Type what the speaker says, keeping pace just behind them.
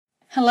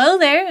Hello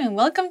there and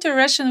welcome to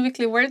Russian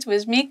Weekly Words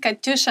with me,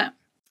 Katyusha.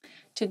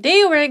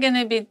 Today we're going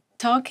to be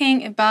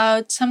talking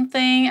about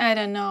something, I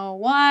don't know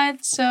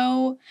what,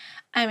 so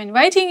I'm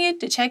inviting you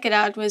to check it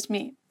out with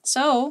me.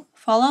 So,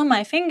 follow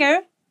my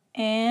finger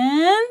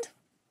and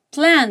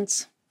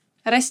plants.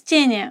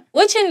 Растения.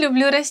 Очень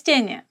люблю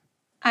растения.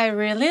 I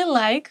really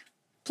like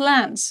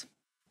plants.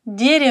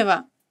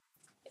 Дерево.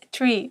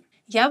 Tree.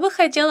 Я бы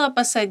хотела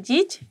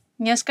посадить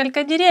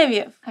несколько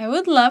деревьев. I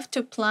would love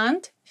to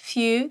plant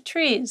few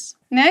trees.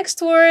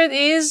 Next word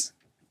is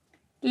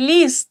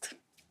list.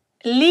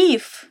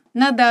 Leaf.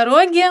 На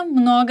дороге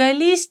много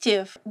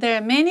листьев. There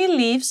are many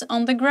leaves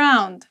on the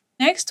ground.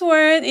 Next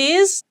word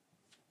is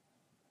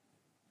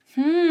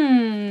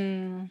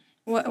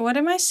What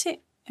am I saying?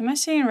 Am I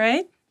saying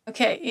right?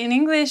 Okay, in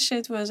English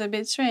it was a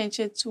bit strange.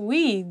 It's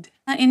weed.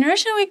 In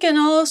Russian we can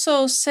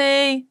also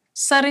say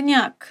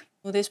сорняк.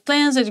 These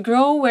plants that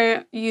grow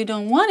where you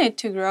don't want it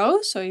to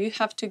grow, so you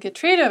have to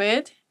get rid of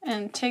it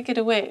and take it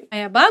away.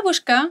 Моя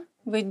бабушка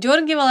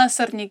выдергивала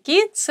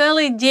сорняки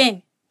целый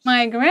день.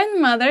 My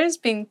grandmother's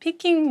been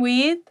picking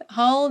weed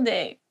all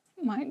day.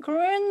 My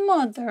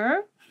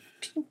grandmother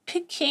been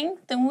picking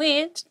the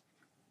weed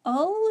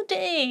all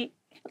day.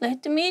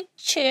 Let me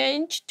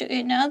change to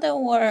another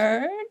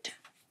word.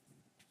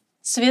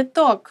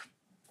 Цветок.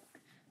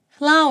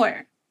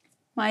 Flower.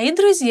 Мои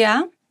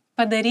друзья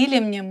подарили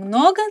мне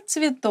много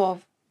цветов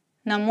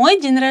на мой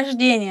день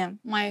рождения.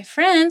 My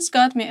friends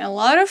got me a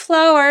lot of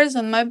flowers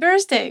on my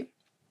birthday.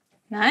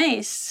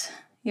 Nice.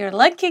 You're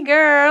lucky,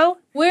 girl.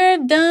 We're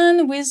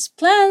done with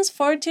plans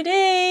for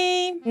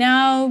today.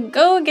 Now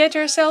go get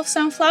yourself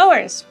some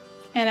flowers.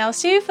 And I'll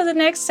see you for the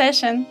next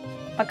session.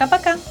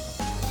 Пока-пока.